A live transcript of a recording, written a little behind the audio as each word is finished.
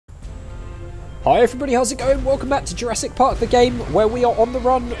Hi everybody, how's it going? Welcome back to Jurassic Park, the game where we are on the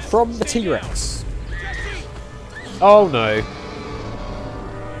run from the T-Rex. Oh no.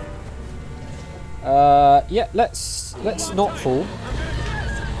 Yeah, let's not fall.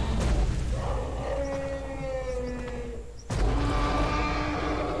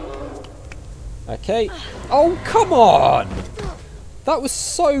 Okay. Oh, come on! That was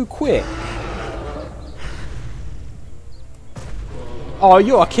so quick. Oh,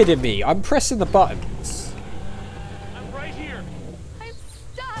 you are kidding me. I'm pressing the buttons. I'm right here. I'm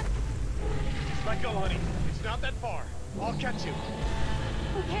stuck. Let go, honey. It's not that far. I'll catch you.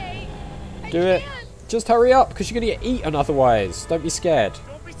 Okay. Do it. Just hurry up, because you're going to get eaten otherwise. Don't be scared.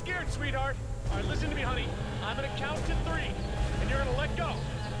 Don't be scared, sweetheart. All right, listen to me, honey. I'm going to count to 3, and you're going to let go.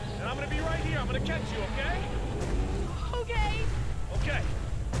 And I'm going to be right here. I'm going to catch you, okay? Okay. Okay.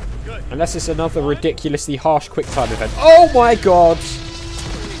 Good. Unless it's another ridiculously harsh quick time event. Oh my god!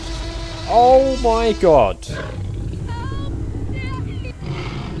 Oh my god.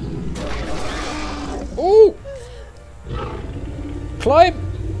 Oh! Climb!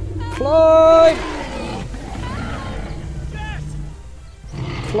 Climb!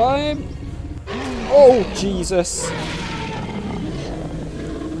 Climb! Oh, Jesus.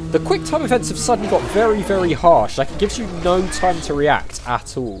 The quick time events have suddenly got very, very harsh. Like, it gives you no time to react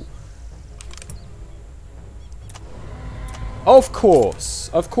at all. Of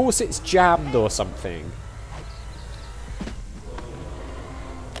course. Of course it's jammed or something.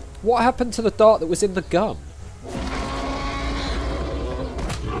 What happened to the dart that was in the gun?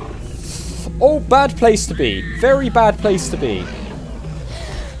 Oh, bad place to be. Very bad place to be.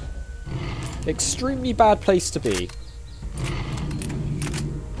 Extremely bad place to be.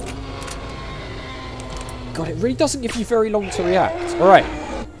 God, it really doesn't give you very long to react. Alright.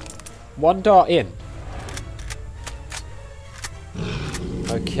 One dart in.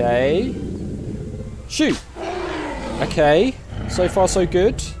 Okay. Shoot. Okay. So far, so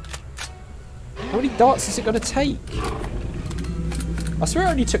good. How many darts is it going to take? I swear it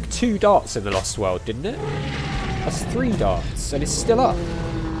only took 2 darts in the Lost World, didn't it? That's 3 darts, and it's still up.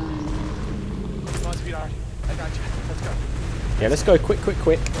 Come on, sweetheart. I got you. Let's go. Yeah, let's go. Quick, quick,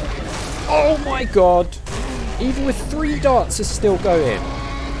 quick. Oh my god. Even with 3 darts, it's still going.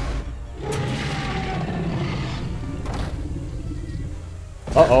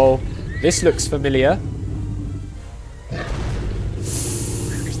 Uh-oh. This looks familiar.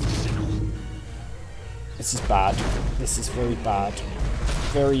 This is bad. This is very bad.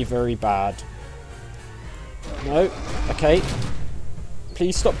 Very, very bad. No. Okay.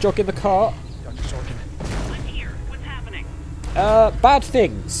 Please stop jogging the car. Dr. Sorkin. I'm here. What's happening? Bad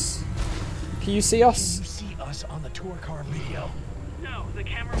things. Can you see us? Can you see us on the tour car video? No, the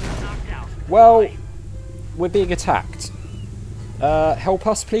camera was knocked out. Well, we're being attacked. Help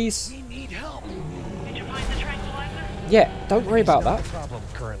us, please. We need help. Did you find the tranquilizer? Yeah, don't worry about Not that. the problem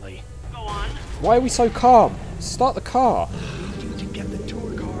currently. Go on. Why are we so calm? Start the car. We need to get the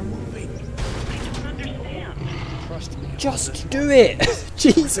tour car moving. I don't understand. Trust me. Just do it.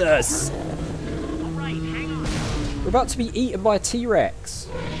 Jesus. All right, hang on. We're about to be eaten by a T-Rex.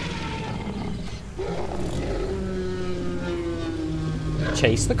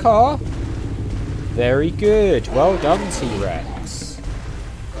 Chase the car. Very good. Well done, T-Rex.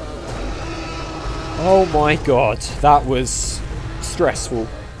 Oh my god. That was stressful.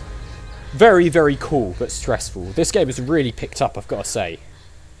 Very, very cool, but stressful. This game has really picked up, I've got to say.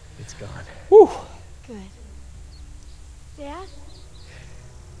 It's gone. Whew. Good. Dad?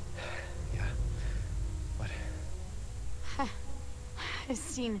 Yeah. What? I've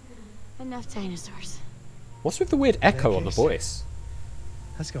seen enough dinosaurs. What's with the weird echo on the voice?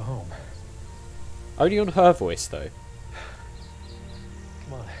 Let's go home. Only on her voice, though.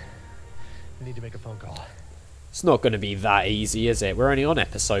 Come on. We need to make a phone call. It's not going to be that easy, is it? We're only on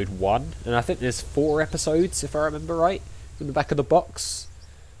episode 1, and I think there's 4 episodes, if I remember right, in the back of the box.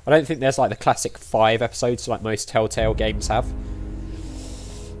 I don't think there's like the classic 5 episodes like most Telltale games have.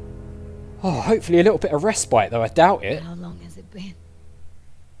 Oh, hopefully a little bit of respite, though. I doubt it. How long has it been?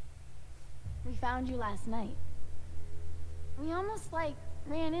 We found you last night. We almost, like,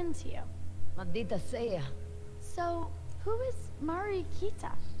 ran into you. Maldita sea. So, who is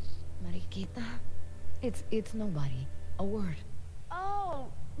Mariquita? Mariquita? It's nobody. A word. Oh,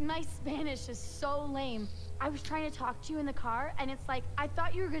 my Spanish is so lame. I was trying to talk to you in the car, and it's like, I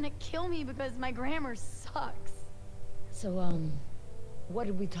thought you were gonna kill me because my grammar sucks. So, what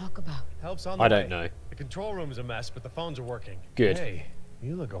did we talk about? Help's on the I way. don't know. The control room's a mess, but the phones are working. Good. Hey,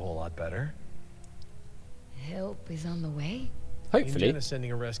 you look a whole lot better. Help is on the way? Hopefully. Indiana's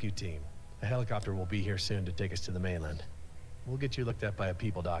sending a rescue team. A helicopter will be here soon to take us to the mainland. We'll get you looked at by a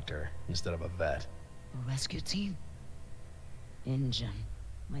people doctor instead of a vet. A rescue team? Engine.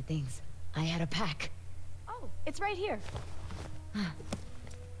 My things. I had a pack. Oh, it's right here.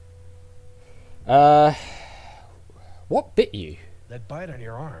 What bit you? That bite on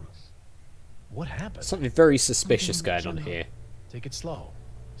your arm. What happened? Something very suspicious going on here. Take it slow.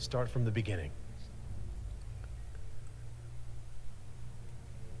 Start from the beginning.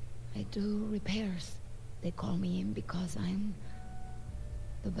 I do repairs. They call me in because I'm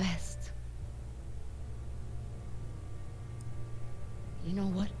the best. You know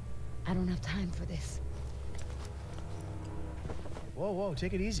what? I don't have time for this. Whoa, whoa,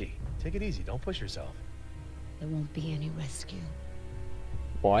 take it easy. Take it easy. Don't push yourself. There won't be any rescue.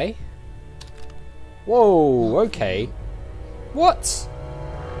 Why? Whoa, okay. What?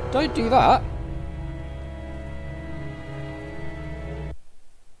 Don't do that.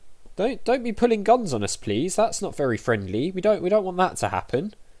 Don't be pulling guns on us, please. That's not very friendly. We don't want that to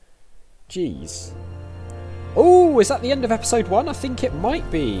happen. Jeez. Oh, is that the end of episode 1? I think it might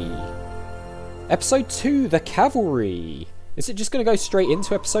be. Episode 2, the cavalry. Is it just going to go straight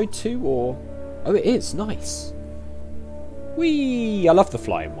into episode 2 or... Oh, it is. Nice. Whee! I love the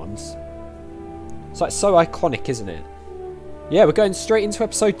flying ones. It's like so iconic, isn't it? Yeah, we're going straight into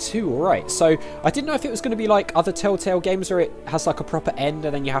episode 2, alright. So, I didn't know if it was going to be like other Telltale games where it has like a proper end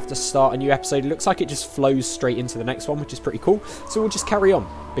and then you have to start a new episode. It looks like it just flows straight into the next one, which is pretty cool. So we'll just carry on.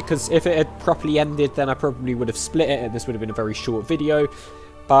 Because if it had properly ended, then I probably would have split it and this would have been a very short video.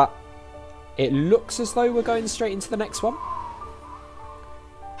 But it looks as though we're going straight into the next one.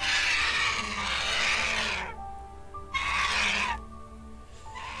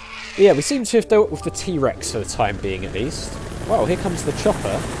 Yeah, we seem to have dealt with the T-Rex for the time being, at least. Well, here comes the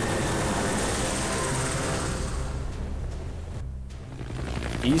chopper.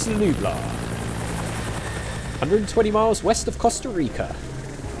 Isla Nublar. 120 miles west of Costa Rica.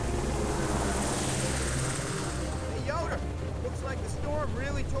 Hey, Yoder! Looks like the storm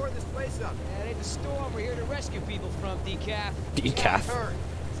really tore this place up. That ain't the storm we're here to rescue people from, Decaf. Decaf. Heard.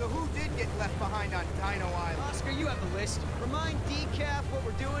 So who did get left behind on Dino Island? Oscar, you have the list. Remind Decaf what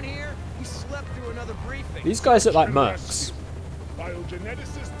we're doing here. We slept through another briefing. These guys look like mercs.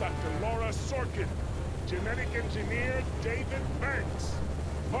 Biogeneticist Dr. Laura Sorkin. Genetic engineer David Banks.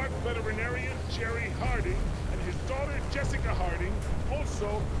 Park veterinarian Jerry Harding. And his daughter Jessica Harding.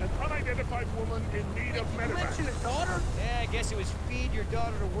 Also an unidentified woman in need of You mentioned medevac. a daughter? Yeah, I guess it was feed your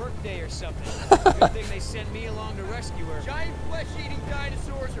daughter to work day or something. Good thing they sent me along to rescue her. Giant flesh-eating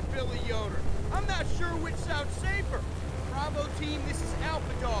dinosaurs or Billy Yoder? I'm not sure which sounds safer. Bravo team, this is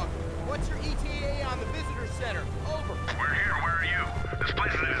Alpha Dog. What's your ETA on the visitor center? Over. We're here. Where are you? This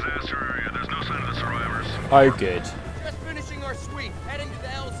place is a disaster area. There's no sign of the survivors. Oh, good. Just finishing our sweep. Heading to the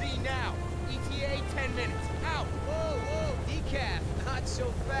LZ now. ETA 10 minutes. Out. Whoa, whoa, Decaf. Not so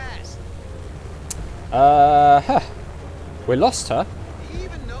fast. We lost her. Do you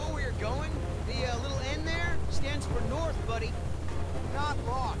even know where you're going? The little N there stands for north, buddy. Not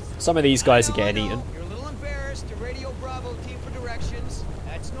lost. Some of these guys are I getting know. eaten. You're a little embarrassed to radio Bravo team for directions.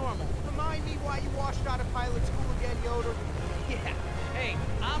 That's normal. Remind me why you washed out of pilot school again, Yoder. Yeah. Hey,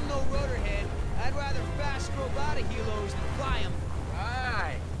 I'm no rotorhead. I'd rather fast robota helos than fly 'em.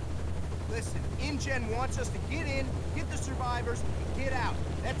 Right. Listen, InGen wants us to get in, get the survivors, and get out.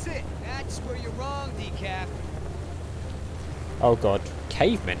 That's it. That's where you're wrong, Decaf. Oh god.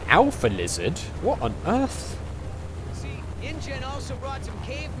 Caveman. Alpha lizard? What on earth? See, InGen also brought some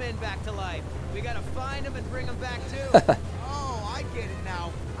cavemen back to life. We gotta find them and bring them back too. Oh, I get it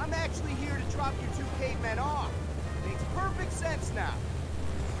now. I'm actually here to drop you two cavemen off. Makes perfect sense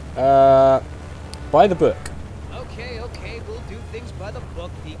now. By the book. Okay, we'll do things by the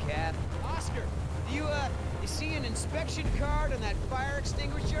book, Decaf. Oscar, do you see an inspection card on that fire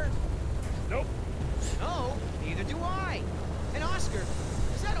extinguisher? Nope. No, neither do I. And Oscar,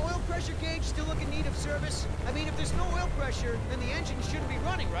 is that oil pressure gauge still look in need of service? I mean, if there's no oil pressure, then the engine shouldn't be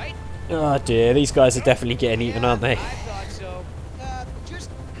running, right? Oh dear, these guys are definitely getting eaten, aren't they? I thought so. Just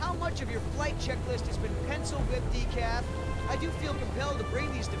how much of your flight checklist has been pencil whipped, Decaf? I do feel compelled to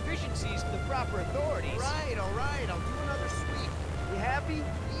bring these deficiencies to the proper authorities. All right. I'll do another sweep. You happy?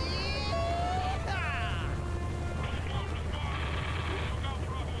 Yeah!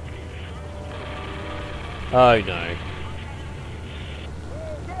 Oh no.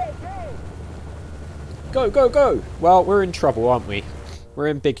 Go! Well, we're in trouble, aren't we? We're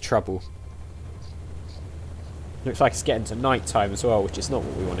in big trouble. Looks like it's getting to night time as well, which is not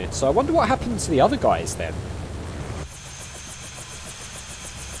what we wanted. So I wonder what happened to the other guys then.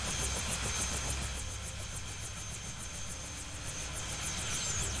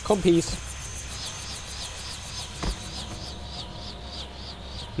 Compies.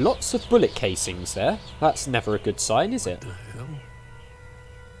 Lots of bullet casings there. That's never a good sign, is it? The hell?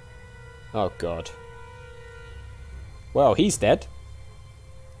 Oh, God. Well, he's dead.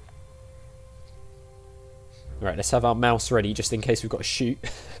 Right, let's have our mouse ready just in case we've got to shoot.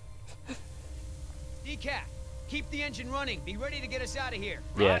 Decaf, keep the engine running. Be ready to get us out of here.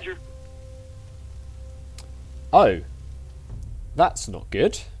 Yeah. Roger. Oh. That's not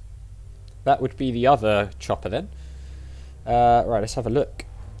good. That would be the other chopper then. Right, let's have a look.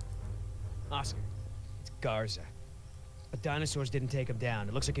 Oscar, it's Garza. But dinosaurs didn't take him down.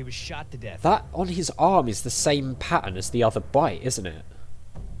 It looks like he was shot to death. That on his arm is the same pattern as the other bite, isn't it?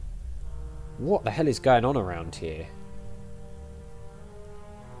 What the hell is going on around here?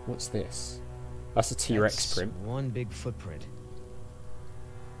 What's this? That's a T-Rex That's print. one big footprint.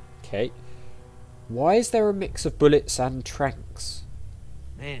 Okay. Why is there a mix of bullets and tranks?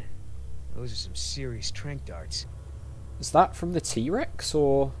 Man, those are some serious trank darts. Is that from the T-Rex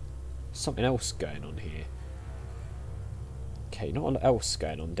or something else going on here? Okay, not a lot else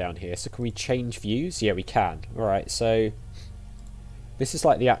going on down here. So can we change views? Yeah, we can. Alright, so this is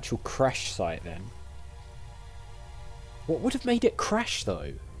like the actual crash site then. What would have made it crash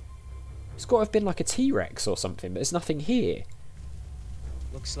though? It's got to have been like a T-Rex or something, but there's nothing here.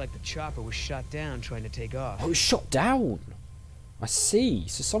 Looks like the chopper was shot down trying to take off. Oh, it was shot down. I see.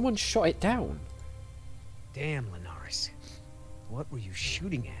 So someone shot it down. Damn, Linares. What were you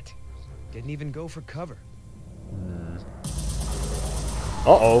shooting at? Didn't even go for cover.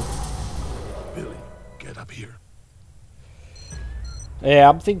 Uh-oh. Billy, get up here. Yeah,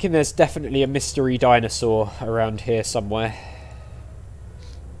 I'm thinking there's definitely a mystery dinosaur around here somewhere.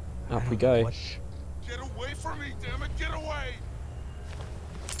 Up we go. What? Get away from me, damn it! Get away!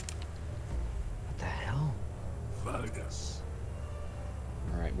 What the hell? Vargas.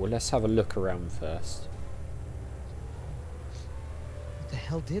 Alright, well let's have a look around first. What the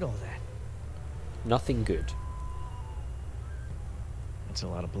hell did all that? Nothing good. That's a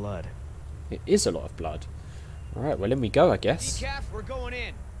lot of blood. It is a lot of blood. Alright, well in we go, I guess. Decaf, we're going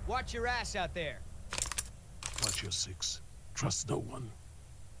in. Watch your ass out there. Watch your six. Trust no one.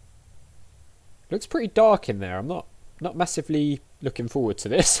 Looks pretty dark in there. I'm not massively looking forward to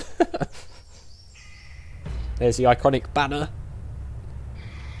this. There's the iconic banner.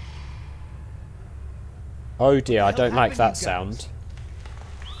 Oh dear, I don't like that sound.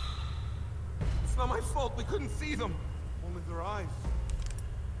 It's not my fault. We couldn't see them. Only their eyes.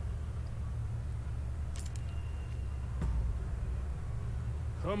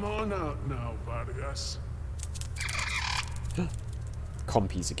 Come on out now, Vargas.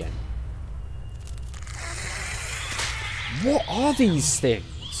 Compies again. What are these things?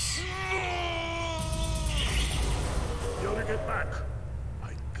 Yoda, get back.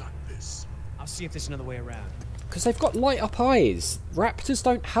 I got this. I'll see if there's another way around. Because they've got light up eyes. Raptors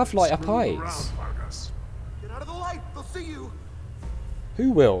don't have light up Screw eyes. around, Vargas. Get out of the light. They'll see you.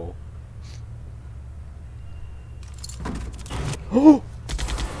 Who will? Oh!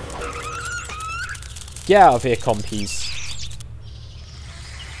 Get out of here, compies.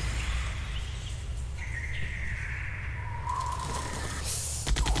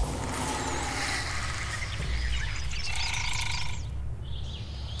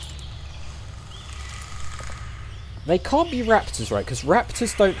 They can't be raptors, right? Because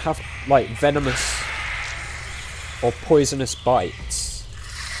raptors don't have, like, venomous or poisonous bites.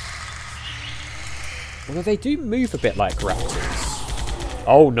 Although they do move a bit like raptors.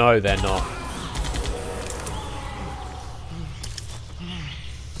 Oh no, they're not.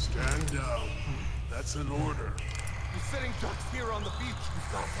 Stand down. That's an order. You're setting ducks here on the beach.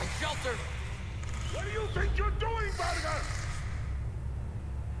 We've got to find shelter. What do you think you're doing, Vargas?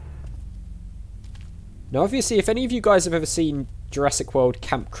 Now, obviously, if any of you guys have ever seen Jurassic World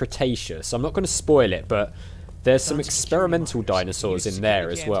Camp Cretaceous, I'm not going to spoil it, but there's some experimental dinosaurs in there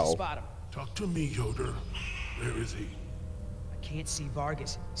as well. Talk to me, Yoder. Where is he? I can't see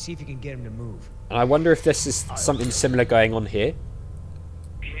Vargas. See if you can get him to move. And I wonder if this is something similar going on here.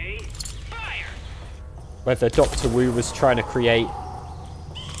 Okay. Fire! Whether Dr. Wu was trying to create I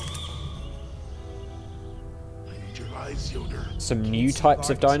need your eyes, Yoder. some new types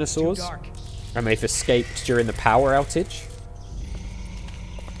of dinosaurs, Too dark. and they've escaped during the power outage.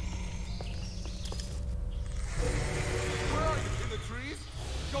 Where are you? In the trees?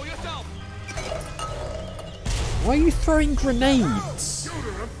 Go yourself. Why are you throwing grenades?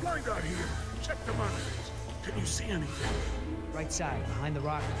 Yoder, I'm blind out here. Check the monitors. Can you see anything? Right side, behind the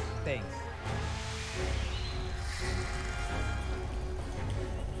rock thing.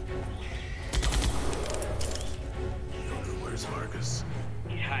 Yoder, where's Vargas?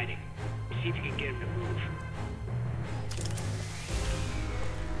 He's hiding. See if you can get him to move.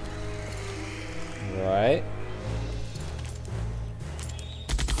 Right.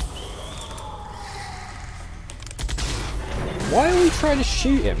 Why are we trying to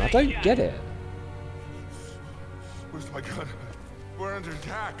shoot him? I don't get it. Where's my gun? We're under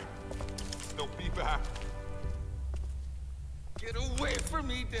attack. They'll be back. Get away from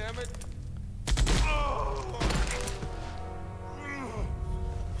me, damn it.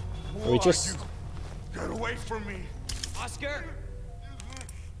 We just... Get away from me. Oscar!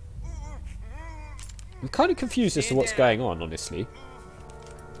 I'm kind of confused as to what's going on, honestly.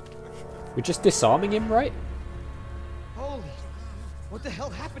 We're just disarming him, right? Holy, what the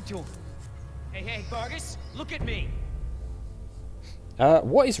hell happened to him? Hey, Vargas, look at me.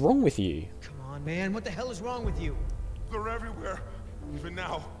 What is wrong with you? Come on, man, what the hell is wrong with you? They're everywhere. Even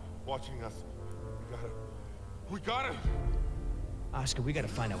now, watching us. We gotta. Oscar, we gotta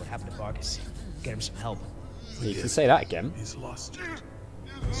find out what happened to Vargas. Get him some help. You can say that again. He's lost.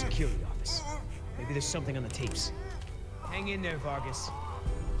 Security office. Maybe there's something on the tapes. Hang in there, Vargas.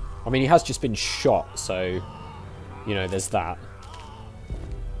 I mean, he has just been shot, so... You know, there's that.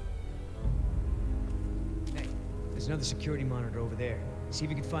 Hey, there's another security monitor over there. See if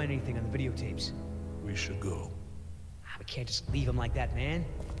you can find anything on the videotapes. We should go. We can't just leave him like that, man.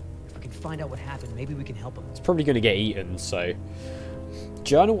 If we can find out what happened, maybe we can help him. It's probably going to get eaten, so...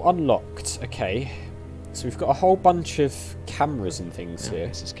 Journal unlocked. Okay. So we've got a whole bunch of cameras and things here. I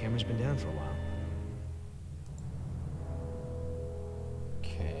guess this camera's been down for a while.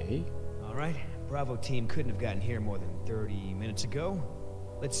 Okay. All right. Bravo team couldn't have gotten here more than 30 minutes ago.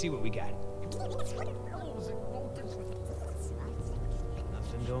 Let's see what we got.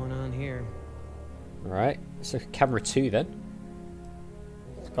 Nothing going on here. Alright. So camera 2 then.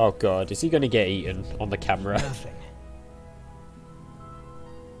 Oh god, is he going to get eaten on the camera? Nothing.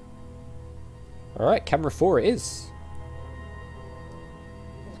 Alright, camera 4 it is.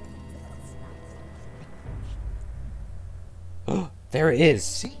 Oh, there it is.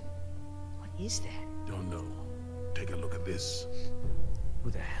 See? What is that? Don't know. Take a look at this.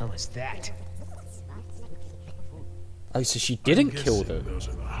 Who the hell is that? Oh, so she didn't kill them. Those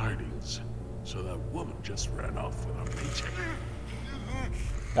are the hidings. So that woman just ran off with our paycheck.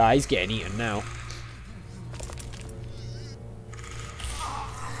 Ah, he's getting eaten now.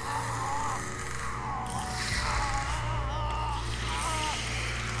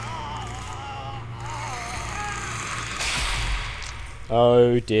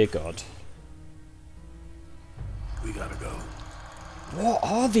 Oh dear God. We gotta go. What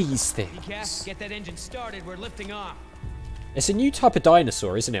are these Cap, things? get that engine started. We're lifting off. It's a new type of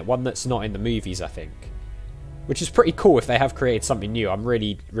dinosaur, isn't it? One that's not in the movies, I think. Which is pretty cool if they have created something new. I'm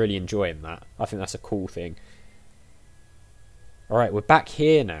really enjoying that. I think that's a cool thing. Alright, we're back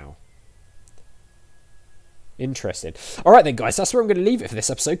here now. Interesting. Alright then, guys, that's where I'm going to leave it for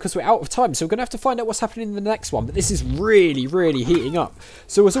this episode because we're out of time. So we're going to have to find out what's happening in the next one. But this is really heating up.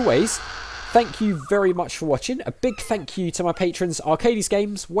 So as always, thank you very much for watching. A big thank you to my patrons, Arcades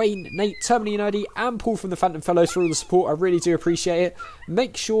Games, Wayne, Nate, Terminally Nerdy, and Paul from the Phantom Fellows for all the support. I really do appreciate it.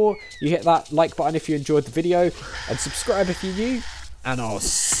 Make sure you hit that like button if you enjoyed the video, and subscribe if you're new. And I'll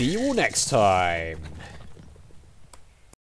see you all next time.